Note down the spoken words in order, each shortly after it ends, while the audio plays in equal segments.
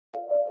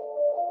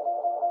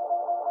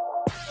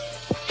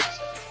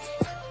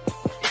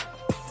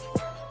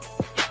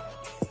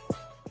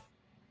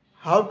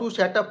How to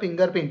set up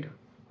fingerprint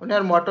on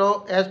your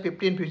Moto Edge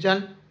 15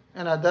 Fusion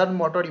and other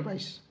Moto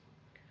device.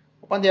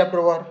 Open the app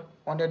drawer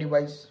on your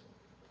device.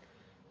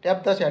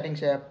 Tap the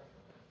settings app.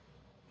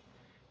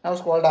 Now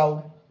scroll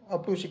down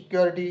up to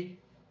security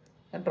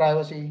and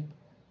privacy.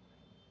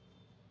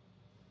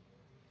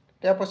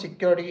 Tap on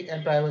security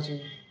and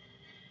privacy.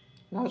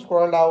 Now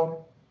scroll down.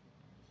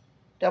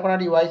 Tap on a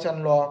device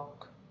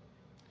unlock.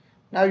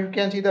 Now you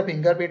can see the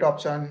fingerprint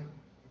option.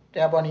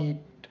 Tap on it.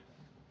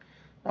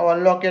 Now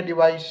unlock your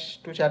device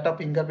to set up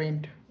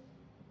fingerprint.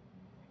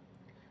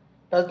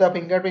 Touch the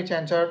fingerprint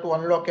sensor to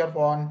unlock your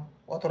phone,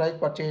 authorize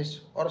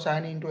purchase or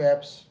sign into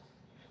apps.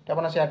 Tap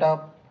on a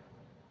setup.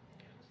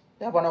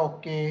 Tap on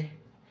OK.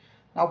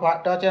 Now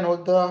touch and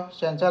hold the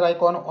sensor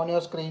icon on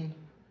your screen.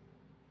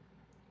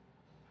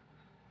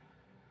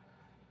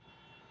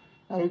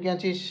 Now you can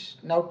see,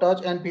 now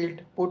touch and feel.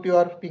 Put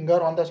your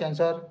finger on the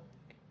sensor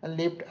and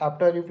lift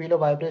after you feel a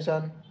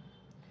vibration.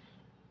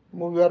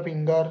 Move your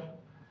finger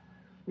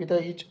with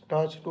each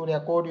touch to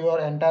record your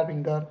entire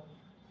finger.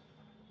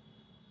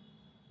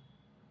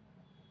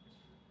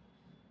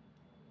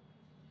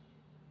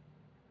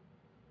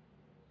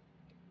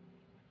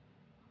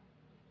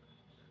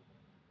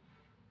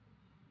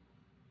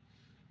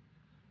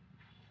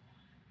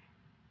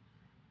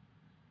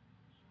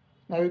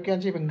 Now you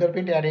can see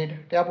fingerprint added.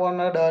 Tap on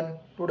done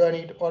to done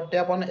it or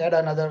tap on add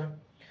another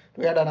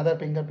to add another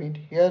fingerprint.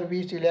 Here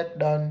we select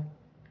done.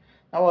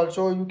 Now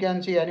also you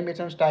can see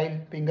animation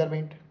style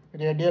fingerprint,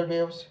 radial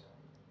waves,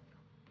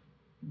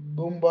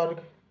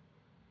 Bloomberg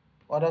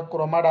or a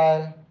chroma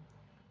dial.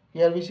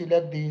 Here we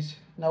select this.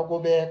 Now go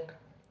back.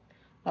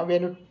 Now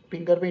when you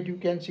fingerprint you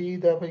can see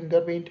the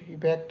fingerprint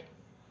effect.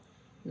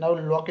 Now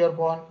lock your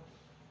phone.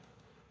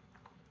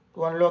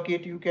 To unlock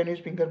it you can use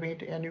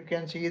fingerprint and you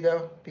can see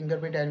the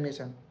fingerprint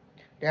animation.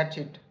 That's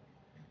it.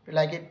 If you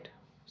like it,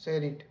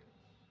 share it.